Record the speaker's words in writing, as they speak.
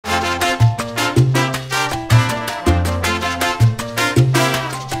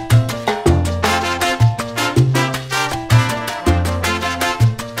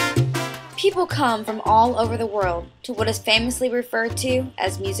People come from all over the world to what is famously referred to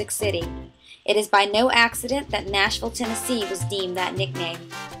as Music City. It is by no accident that Nashville, Tennessee was deemed that nickname.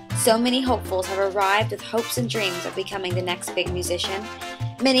 So many hopefuls have arrived with hopes and dreams of becoming the next big musician.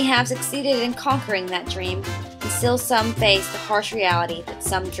 Many have succeeded in conquering that dream, and still some face the harsh reality that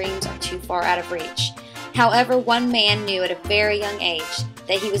some dreams are too far out of reach. However, one man knew at a very young age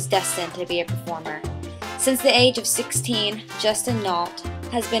that he was destined to be a performer. Since the age of 16, Justin Nault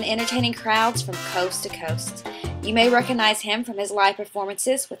has been entertaining crowds from coast to coast. You may recognize him from his live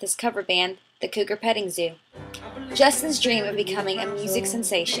performances with his cover band, the Cougar Petting Zoo. Justin's dream of becoming a music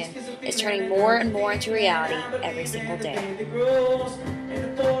sensation is turning more and more into reality every single day.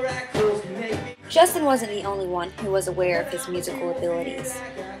 Justin wasn't the only one who was aware of his musical abilities.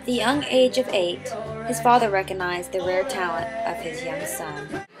 At the young age of 8, his father recognized the rare talent of his young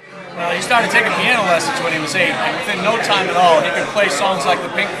son. Well, he started taking piano lessons when he was 8, and within no time at all, he could play songs like the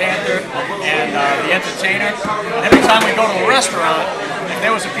Pink Panther and The Entertainer. And every time we go to a restaurant, if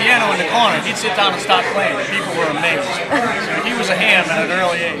there was a piano in the corner, he'd sit down and stop playing. People were amazed. So he was a ham at an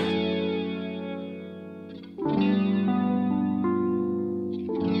early age.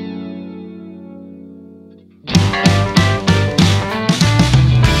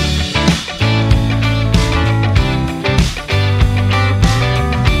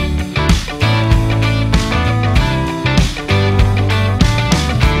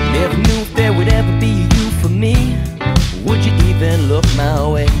 Look my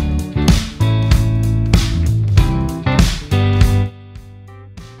way.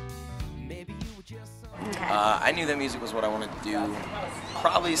 I knew that music was what I wanted to do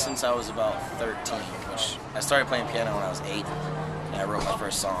probably since I was about 13, which I started playing piano when I was 8, and I wrote my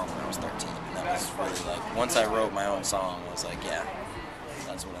first song when I was 13, and that was really like, once I wrote my own song, I was like, yeah,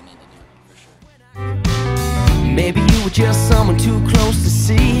 that's what I need to do, for sure. Maybe you were just someone too close to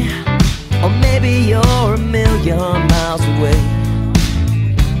see, or maybe you're a million miles away.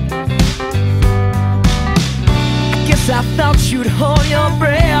 I thought you'd hold your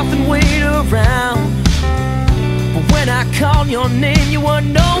breath and wait around, but when I called your name, you were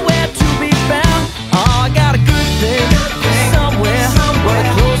nowhere to be found. Oh, I got a good thing somewhere where I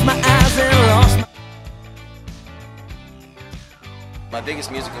closed my eyes and lost my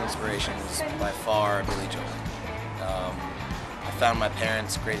biggest musical inspiration was by far Billy Joel. I found my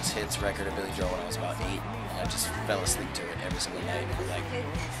parents' greatest hits record of Billy Joel when I was about 8, and I just fell asleep to it every single night for like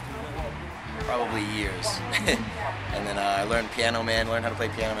probably years. And then I learned learned how to play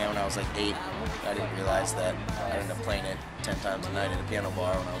Piano Man when I was like 8. I didn't realize that I ended up playing it 10 times a night at a piano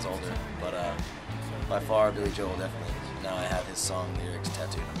bar when I was older. But by far, Billy Joel definitely. Now I have his song lyrics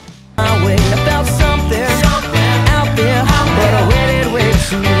tattooed on me. I felt something out there, but I waited way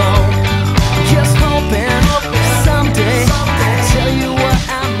too long. Just hoping someday I'll tell you what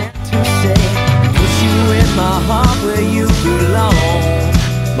I meant to say. Put you in my heart where you belong.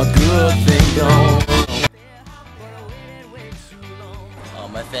 My good thing gone.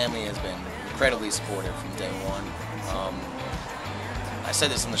 My family has been incredibly supportive from day one. I said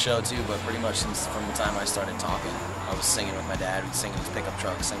this on the show too, but pretty much since from the time I started talking, I was singing with my dad. We'd sing in his pickup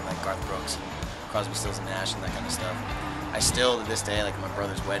truck, sing like Garth Brooks, Crosby, Stills and Nash, and that kind of stuff. I still, to this day, like at my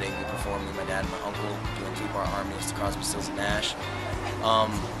brother's wedding, we performed with my dad and my uncle doing 2-part harmonies to Crosby, Stills and Nash.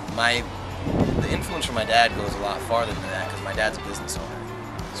 The influence from my dad goes a lot farther than that because my dad's a business owner.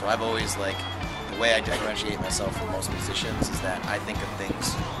 So I've always, like, the way I differentiate myself from most musicians is that I think of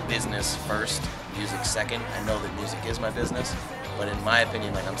things business first, music second. I know that music is my business, but in my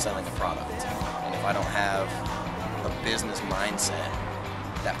opinion, like, I'm selling a product. And if I don't have a business mindset,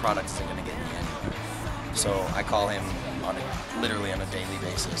 that product isn't going to get me anywhere. So I call him literally on a daily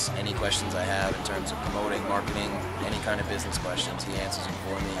basis. Any questions I have in terms of promoting, marketing, any kind of business questions, he answers them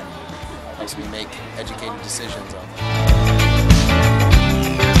for me and helps me make educated decisions on them.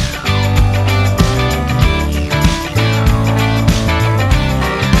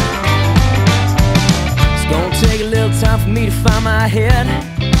 Take a little time for me to find my head.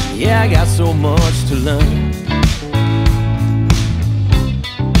 Yeah, I got so much to learn.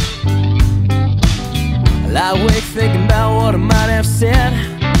 I lie awake thinking about what I might have said,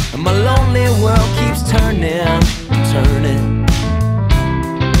 and my lonely world keeps turning and turning.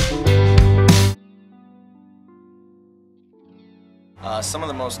 Some of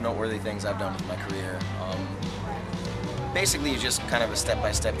the most noteworthy things I've done with my career, basically just kind of a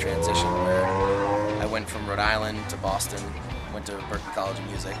step-by-step transition where I went from Rhode Island to Boston, went to Berklee College of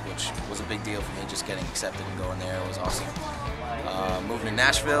Music, which was a big deal for me, just getting accepted and going there was awesome. Moving to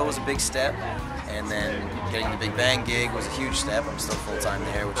Nashville was a big step, and then getting the Big Bang gig was a huge step. I'm still full-time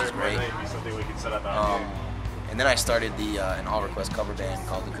there, which is great. And then I started an all-request cover band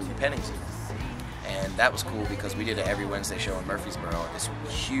called the Cougar Petting Zoo. And that was cool because we did it every Wednesday show in Murfreesboro at this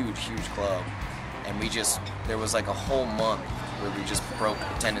huge, huge club. And there was like a whole month where we just broke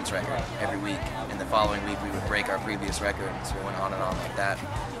attendance record every week. And the following week we would break our previous record. So we went on and on like that.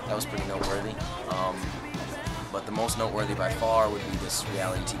 That was pretty noteworthy. But the most noteworthy by far would be this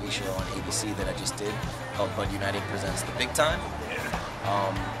reality TV show on ABC that I just did called Bud United Presents The Big Time.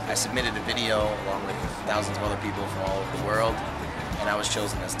 I submitted a video along with thousands of other people from all over the world, and I was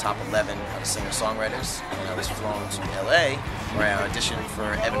chosen as top 11 of singer-songwriters. And I was flown to LA, where I auditioned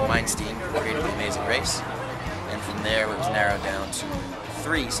for Evan Weinstein, who created The Amazing Race. And from there, it was narrowed down to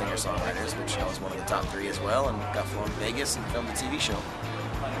 3 singer-songwriters, which I was one of the top 3 as well, and got flown to Vegas and filmed a TV show.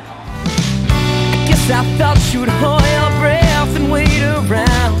 I thought you'd hold your breath and wait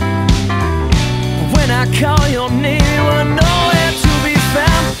around, but when I call your name, you were nowhere to be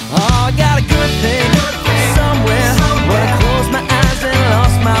found. Oh, I got a good thing somewhere, but I closed my eyes and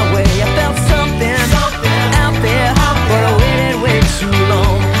lost my way. I felt something out there, but I waited way too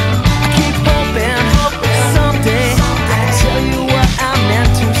long. I keep hoping someday I'll tell you what I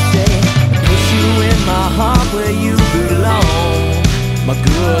meant to say, push you in my heart where you belong. My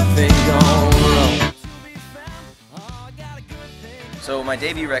good thing gone wrong. So my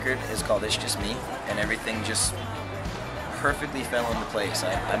debut record is called It's Just Me, and everything just perfectly fell into place.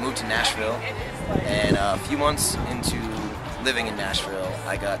 I moved to Nashville, and a few months into living in Nashville,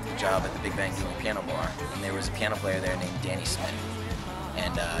 I got the job at the Big Bang Doing Piano Bar, and there was a piano player there named Danny Smith.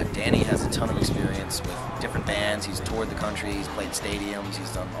 And Danny has a ton of experience with different bands. He's toured the country, he's played stadiums,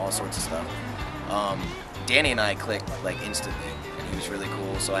 he's done all sorts of stuff. Danny and I clicked like instantly, and he was really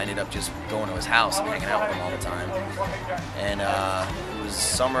cool, so I ended up just going to his house and hanging out with him all the time. And it was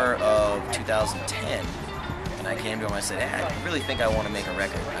summer of 2010, and I came to him, I said, hey, I really think I want to make a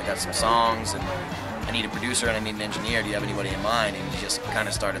record. I got some songs, and I need a producer and I need an engineer. Do you have anybody in mind? And he just kind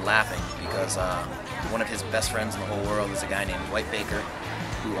of started laughing because one of his best friends in the whole world is a guy named Dwight Baker,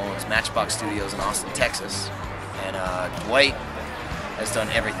 who owns Matchbox Studios in Austin, Texas. And Dwight has done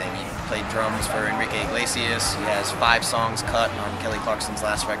everything. He played drums for Enrique Iglesias. He has 5 songs cut on Kelly Clarkson's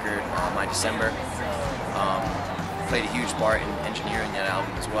last record, My December. Played a huge part in engineering that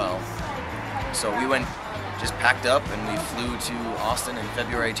album as well. So we just packed up and we flew to Austin in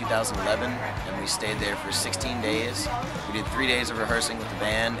February 2011, and we stayed there for 16 days. We did 3 days of rehearsing with the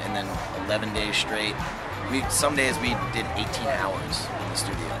band and then 11 days straight. Some days we did 18 hours in the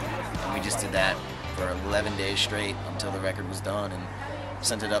studio, and we just did that for 11 days straight until the record was done, and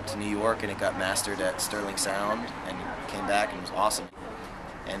sent it up to New York, and it got mastered at Sterling Sound, and came back and it was awesome.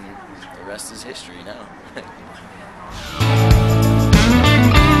 And the rest is history now.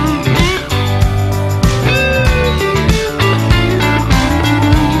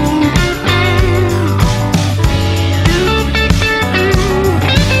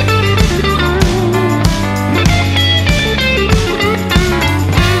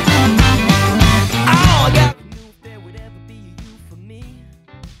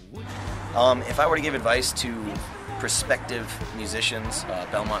 If I were to give advice to prospective musicians,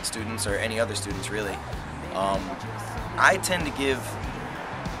 Belmont students, or any other students really, I tend to give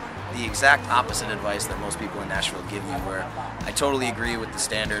the exact opposite advice that most people in Nashville give you, where I totally agree with the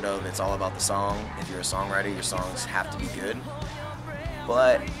standard of it's all about the song. If you're a songwriter, your songs have to be good.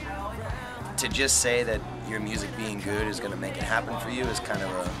 But to just say that your music being good is going to make it happen for you is kind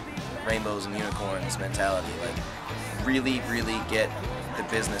of a rainbows and unicorns mentality. Like, really, really get the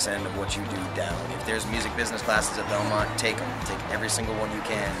business end of what you do down. If there's music business classes at Belmont, take them. Take every single one you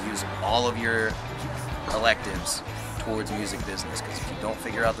can. Use all of your electives towards music business, because if you don't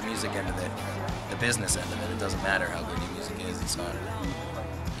figure out the music end of it, the business end of it, it doesn't matter how good your music is. It's not.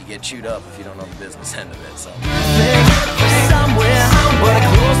 You get chewed up if you don't know the business end of it. So. Somewhere, but I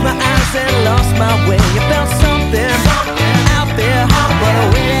closed my eyes and lost my way. You found something out there, but I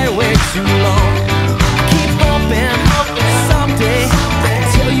waited way too long. I keep hoping someday I'll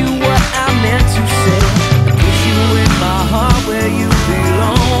tell you what I meant to say. Put you in my heart where you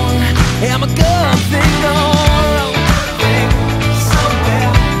belong. I'm a good thing gone wrong.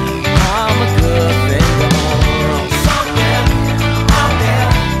 I'm a good thing gone wrong. Somewhere out there.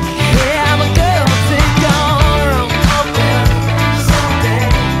 Yeah, I'm a good thing gone wrong. Someday.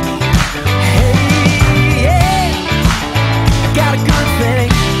 Hey, yeah, I got a good thing.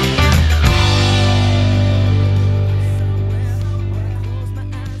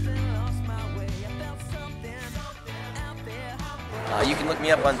 You can look me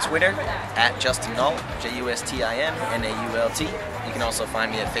up on Twitter at Justin Nault, JustinNault. You can also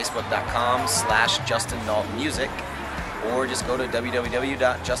find me at facebook.com/JustinNaultMusic, or just go to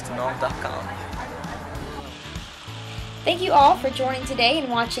www.justinnault.com. Thank you all for joining today and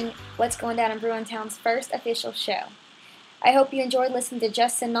watching What's Going Down in Bruintown's first official show. I hope you enjoyed listening to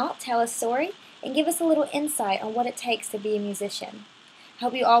Justin Nault tell his story and give us a little insight on what it takes to be a musician. I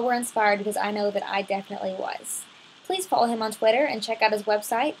hope you all were inspired because I know that I definitely was. Please follow him on Twitter and check out his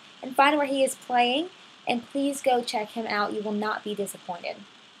website and find where he is playing, and please go check him out. You will not be disappointed.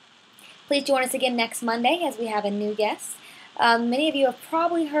 Please join us again next Monday as we have a new guest. Many of you have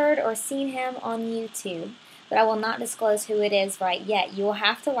probably heard or seen him on YouTube, but I will not disclose who it is right yet. You will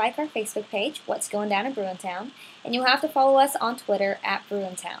have to like our Facebook page, What's Going Down in Bruintown, and you'll have to follow us on Twitter at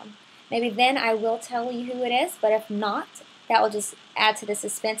Bruintown. Maybe then I will tell you who it is, but if not, that will just add to the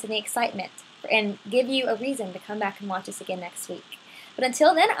suspense and the excitement and give you a reason to come back and watch us again next week. But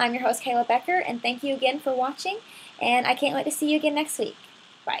until then, I'm your host, Kayla Becker, and thank you again for watching, and I can't wait to see you again next week.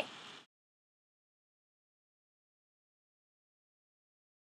 Bye.